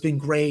Fiala has been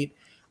great.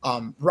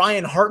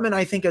 Ryan Hartman,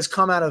 I think, has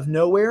come out of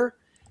nowhere,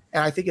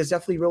 and I think has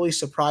definitely really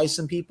surprised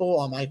some people.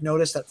 I've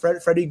noticed that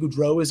Freddie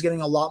Gaudreau is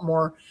getting a lot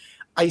more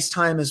ice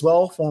time as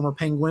well. Former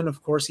Penguin,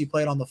 of course, he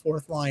played on the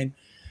fourth line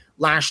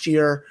last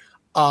year.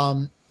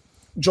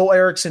 Joel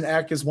Eriksson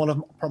Ek is one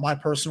of my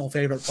personal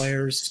favorite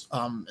players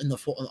in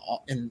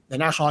the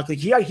National Hockey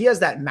League. He has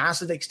that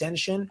massive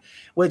extension,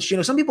 which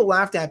some people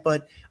laughed at,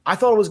 but I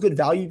thought it was good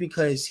value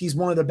because he's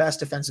one of the best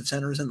defensive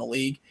centers in the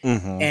league.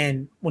 Mm-hmm.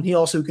 And when he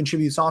also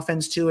contributes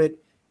offense to it,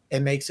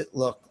 it makes it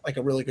look like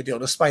a really good deal,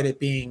 despite it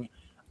being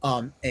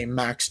a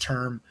max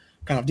term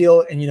kind of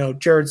deal. And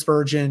Jared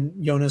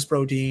Spurgeon, Jonas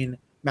Brodin,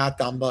 Matt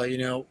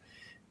Dumba,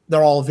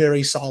 they're all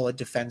very solid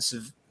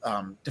defensemen,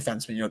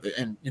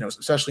 and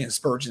especially in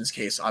Spurgeon's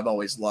case, I've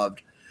always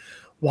loved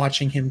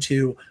watching him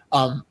too.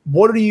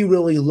 What are you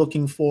really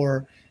looking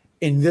for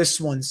in this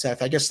one,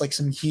 Seth? I guess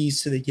some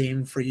keys to the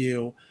game for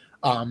you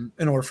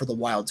in order for the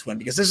Wild to win,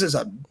 because this is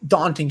a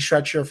daunting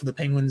stretch here for the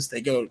Penguins.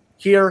 They go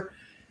here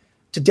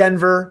to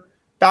Denver,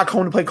 back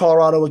home to play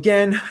Colorado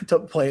again,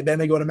 then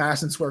they go to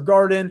Madison Square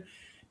Garden.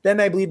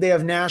 Then I believe they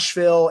have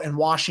Nashville and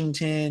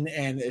Washington,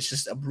 and it's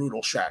just a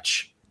brutal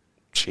stretch.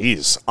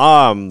 Jeez.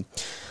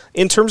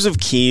 In terms of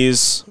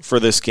keys for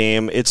this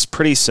game, it's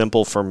pretty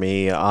simple for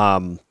me.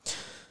 I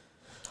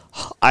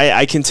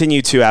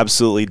continue to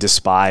absolutely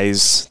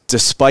despise,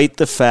 despite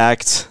the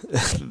fact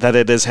that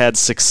it has had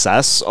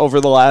success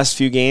over the last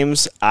few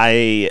games,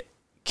 I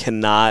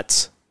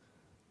cannot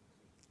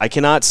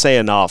say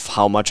enough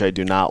how much I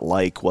do not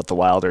like what the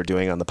Wild are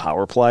doing on the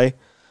power play.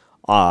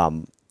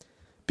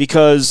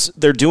 Because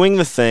they're doing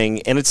the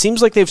thing, and it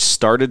seems like they've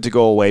started to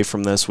go away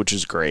from this, which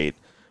is great.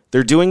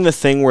 They're doing the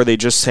thing where they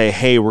just say,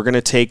 hey, we're going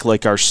to take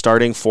our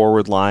starting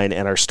forward line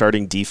and our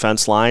starting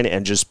defense line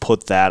and just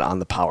put that on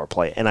the power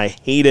play. And I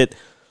hate it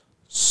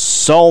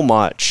so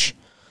much.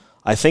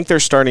 I think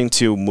they're starting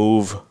to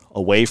move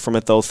away from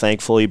it, though,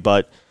 thankfully.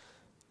 But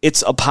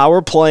it's a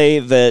power play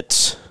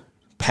that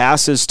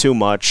passes too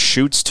much,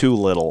 shoots too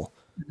little,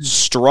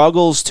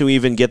 struggles to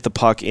even get the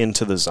puck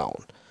into the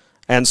zone.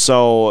 And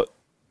so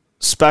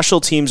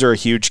special teams are a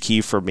huge key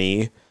for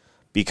me,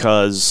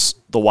 because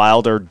the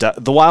Wild are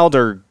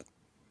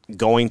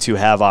going to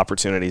have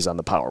opportunities on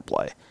the power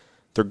play.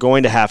 They're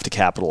going to have to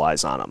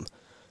capitalize on them.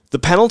 The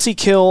penalty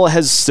kill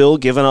has still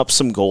given up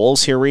some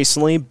goals here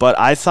recently, but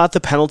I thought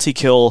the penalty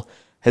kill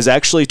has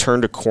actually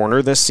turned a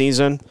corner this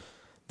season.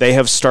 They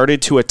have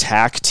started to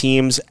attack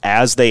teams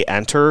as they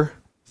enter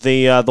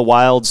the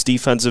Wild's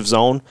defensive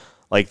zone.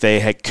 Like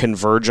they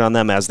converge on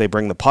them as they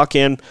bring the puck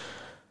in.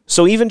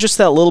 So even just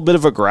that little bit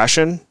of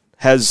aggression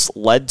has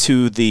led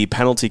to the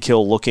penalty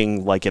kill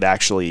looking like it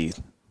actually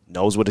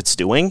knows what it's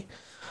doing.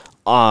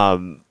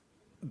 Beyond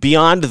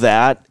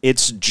that,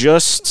 it's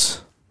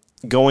just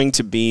going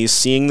to be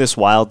seeing this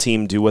Wild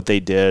team do what they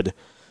did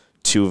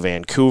to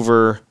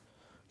Vancouver,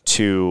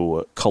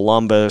 to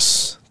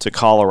Columbus, to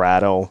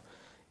Colorado,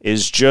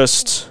 is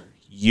just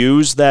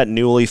use that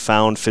newly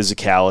found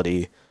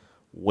physicality,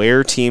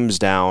 wear teams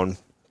down,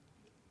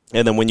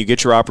 and then when you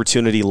get your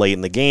opportunity late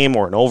in the game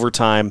or in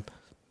overtime,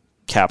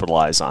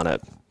 capitalize on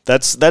it.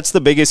 That's the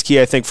biggest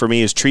key, I think, for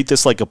me, is treat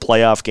this like a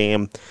playoff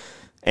game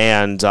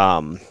and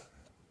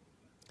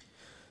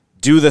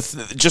do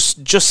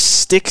just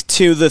stick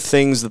to the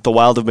things that the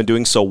Wild have been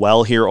doing so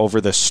well here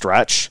over this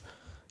stretch,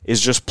 is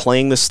just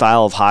playing the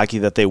style of hockey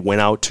that they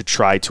went out to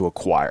try to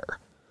acquire.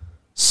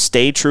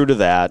 Stay true to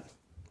that,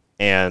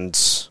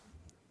 and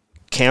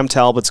Cam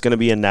Talbot's going to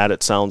be in net,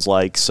 it sounds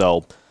like.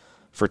 So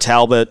for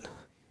Talbot,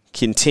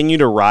 continue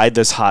to ride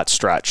this hot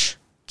stretch.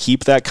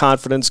 Keep that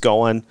confidence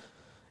going,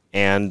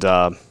 and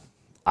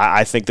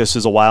I think this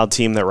is a Wild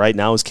team that right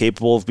now is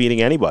capable of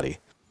beating anybody.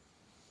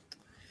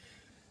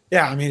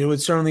 Yeah, I mean, it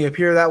would certainly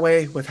appear that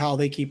way with how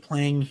they keep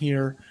playing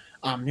here.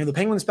 The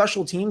Penguins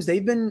special teams,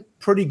 they've been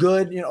pretty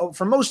good.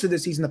 For most of the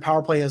season, the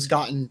power play has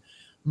gotten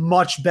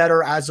much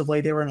better as of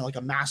late. They were in like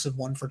a massive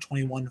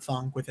 1-for-21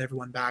 funk with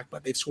everyone back,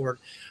 but they've scored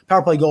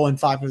power play goal in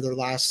 5 of their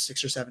last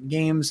 6 or 7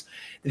 games.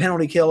 The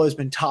penalty kill has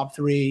been top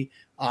 3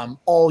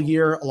 all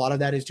year. A lot of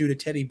that is due to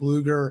Teddy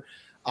Bluger,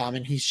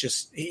 and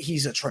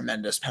he's a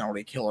tremendous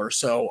penalty killer.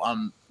 So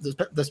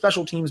the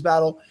special teams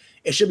battle,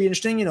 it should be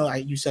interesting.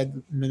 You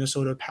said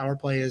Minnesota power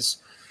play has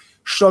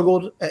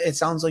struggled, it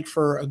sounds like,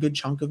 for a good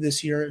chunk of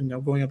this year.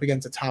 Going up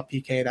against a top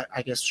PK, that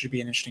I guess should be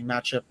an interesting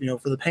matchup.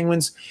 For the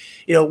Penguins,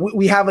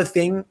 we have a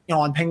thing,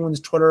 on Penguins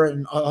Twitter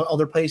and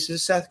other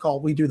places, Seth,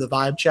 called we do the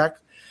vibe check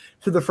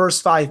through the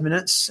first 5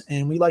 minutes,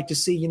 and we like to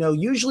see,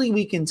 usually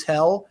we can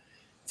tell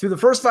through the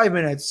first 5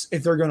 minutes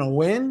if they're going to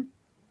win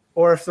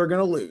or if they're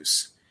going to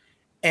lose.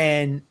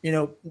 And,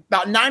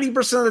 about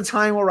 90% of the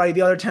time we're right.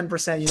 The other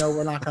 10%,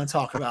 we're not going to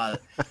talk about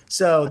it.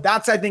 So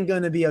that's, I think,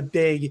 going to be a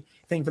big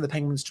thing for the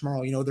Penguins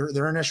tomorrow.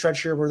 They're in a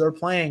stretch here where they're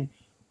playing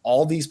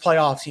all these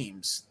playoff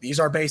teams.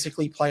 These are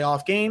basically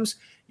playoff games.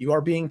 You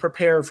are being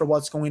prepared for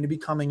what's going to be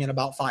coming in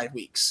about 5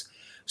 weeks.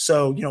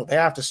 So, they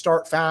have to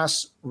start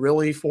fast,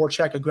 really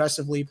forecheck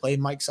aggressively, play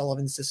Mike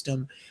Sullivan's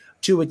system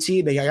to a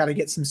T. They got to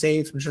get some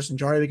saves from Tristan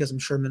Jarry, because I'm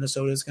sure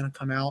Minnesota is going to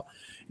come out,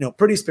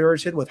 pretty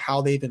spirited with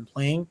how they've been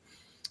playing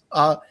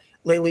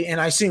lately,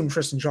 and I assume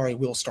Tristan Jarry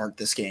will start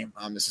this game.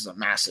 This is a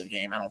massive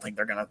game. I don't think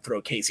they're going to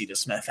throw Casey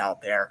DeSmith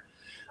out there,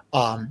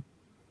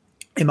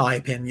 in my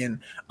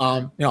opinion.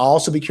 I'll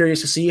also be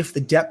curious to see if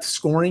the depth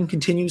scoring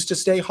continues to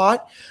stay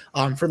hot.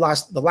 For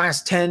the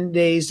last 10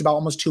 days, about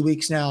almost 2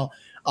 weeks now,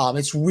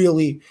 it's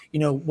really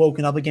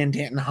woken up again.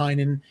 Danton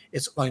Heinen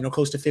is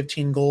close to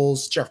 15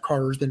 goals. Jeff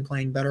Carter's been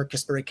playing better.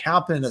 Kasperi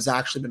Kapanen has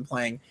actually been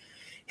playing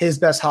his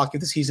best hockey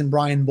of the season.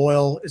 Brian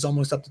Boyle is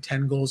almost up to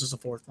 10 goals as a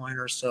fourth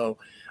liner. So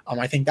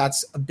I think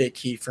that's a big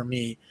key for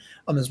me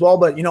as well.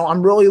 But,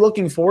 I'm really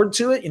looking forward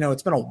to it.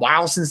 It's been a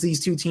while since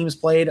these two teams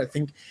played. I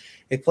think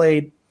they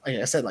played, like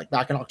I said,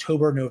 back in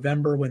October,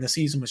 November, when the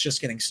season was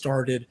just getting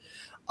started.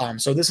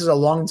 So this is a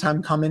long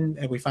time coming,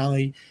 and we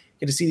finally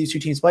get to see these two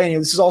teams play. And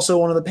this is also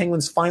one of the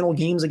Penguins' final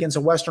games against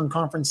a Western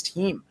Conference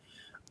team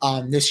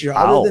this year.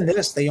 Wow. Other than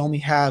this, they only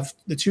have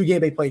the 2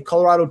 games they played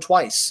Colorado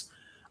twice.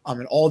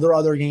 And all their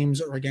other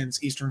games are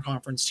against Eastern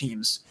Conference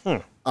teams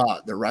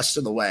the rest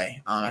of the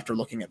way. After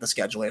looking at the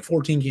schedule, they have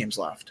 14 games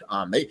left.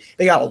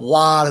 They got a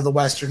lot of the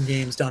Western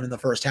games done in the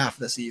first half of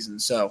the season.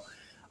 So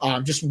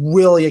just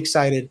really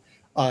excited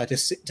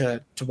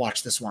to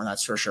watch this one,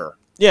 that's for sure.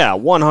 Yeah,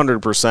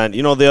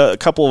 100%. A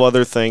couple of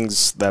other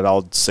things that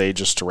I'll say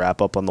just to wrap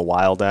up on the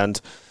Wild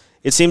end.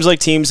 It seems like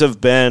teams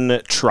have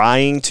been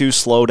trying to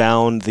slow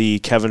down the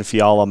Kevin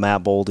Fiala,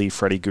 Matt Boldy,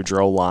 Freddie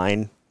Gaudreau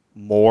line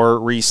more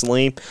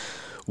recently,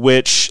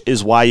 which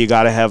is why you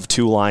got to have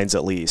 2 lines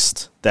at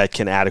least that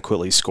can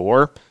adequately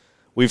score.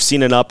 We've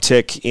seen an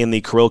uptick in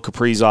the Kirill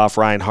Kaprizov,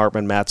 Ryan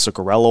Hartman, Matt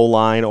Zuccarello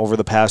line over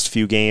the past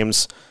few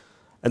games,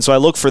 and so I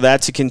look for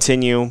that to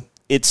continue.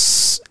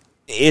 It's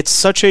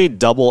such a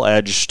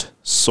double-edged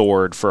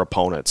sword for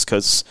opponents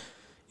because,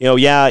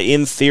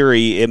 in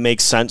theory, it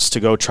makes sense to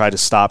go try to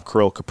stop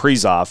Kirill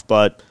Kaprizov,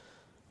 but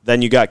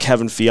then you got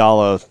Kevin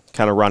Fiala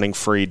kind of running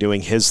free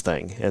doing his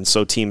thing, and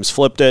so teams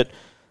flipped it.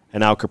 And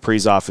now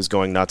Kaprizov is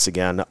going nuts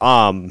again.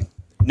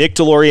 Nick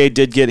Delorier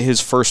did get his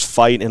first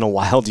fight in a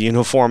Wild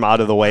uniform out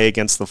of the way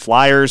against the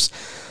Flyers.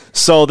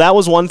 So that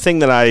was one thing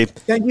that I...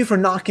 Thank you for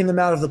knocking them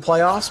out of the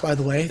playoffs, by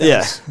the way. That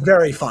was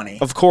very funny.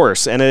 Of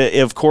course. And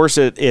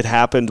it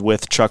happened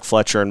with Chuck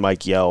Fletcher and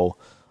Mike Yeo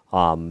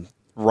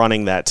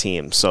running that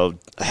team. So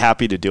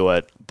happy to do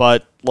it.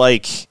 But,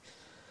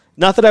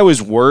 not that I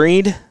was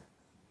worried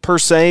per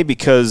se,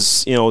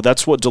 because,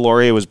 that's what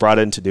Delorier was brought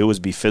in to do, was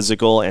be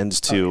physical and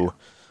to...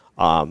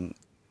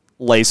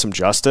 lay some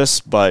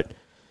justice, but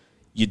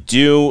you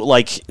do,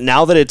 like,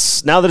 now that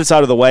it's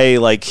out of the way,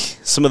 like,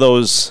 some of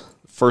those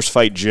first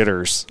fight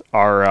jitters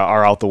are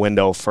out the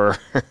window for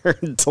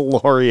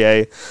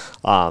Delorier.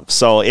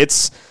 So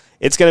it's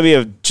going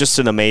to be just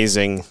an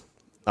amazing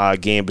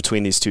game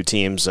between these two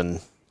teams, and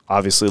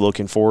obviously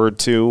looking forward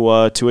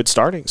to it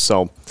starting.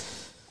 So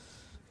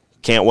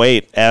can't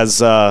wait, as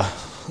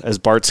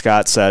Bart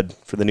Scott said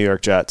for the New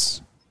York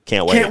Jets.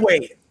 Can't wait. Can't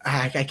wait.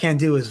 I can't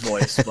do his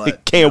voice,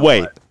 but can't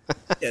wait.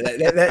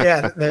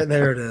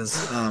 There it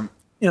is.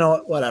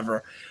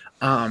 Whatever.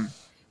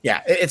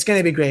 It's going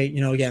to be great.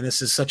 Again,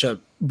 this is such a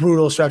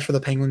brutal stretch for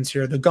the Penguins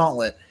here. The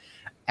gauntlet,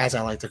 as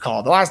I like to call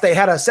it. They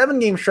had a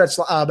 7-game stretch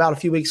about a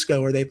few weeks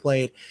ago where they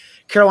played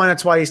Carolina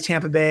twice,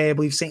 Tampa Bay, I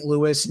believe St.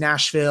 Louis,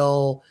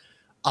 Nashville,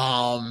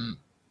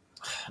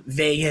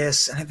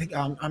 Vegas, and I think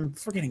I'm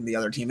forgetting the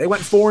other team. They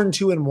went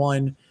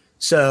 4-2-1,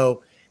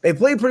 so they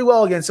played pretty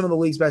well against some of the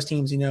league's best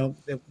teams.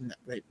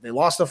 They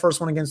lost the first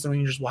one against the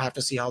Rangers. We'll have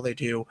to see how they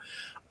do.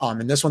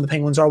 And this one, the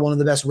Penguins are one of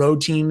the best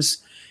road teams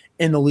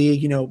in the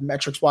league,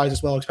 metrics-wise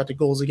as well, expected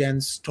goals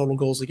against, total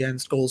goals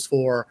against, goals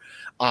for.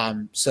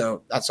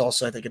 So that's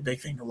also, I think, a big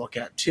thing to look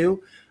at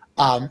too.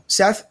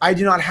 Seth, I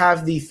do not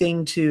have the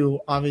thing to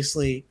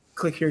obviously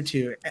click here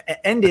to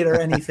end it or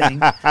anything,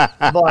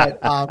 but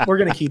we're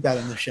going to keep that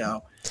in the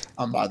show,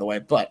 by the way.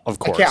 But of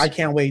course, I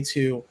can't wait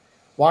to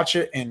watch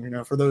it.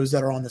 And, for those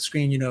that are on the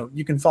screen,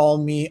 you can follow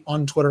me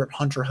on Twitter at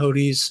Hunter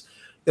Hodes.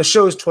 The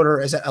show's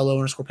Twitter is at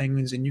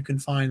LO_Penguins, and you can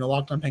find the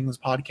Locked On Penguins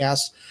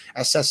podcast,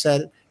 as Seth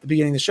said at the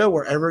beginning of the show,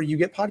 wherever you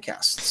get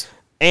podcasts.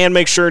 And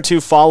make sure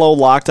to follow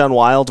Locked On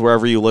Wild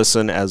wherever you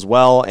listen as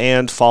well,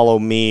 and follow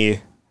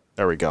me,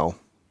 there we go,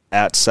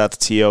 at Seth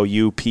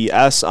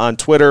TOUPS on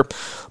Twitter.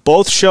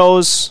 Both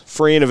shows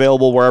free and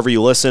available wherever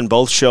you listen.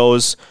 Both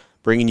shows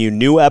bringing you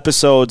new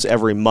episodes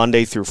every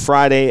Monday through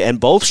Friday, and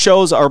both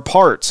shows are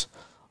part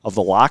of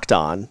the Locked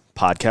On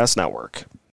Podcast Network.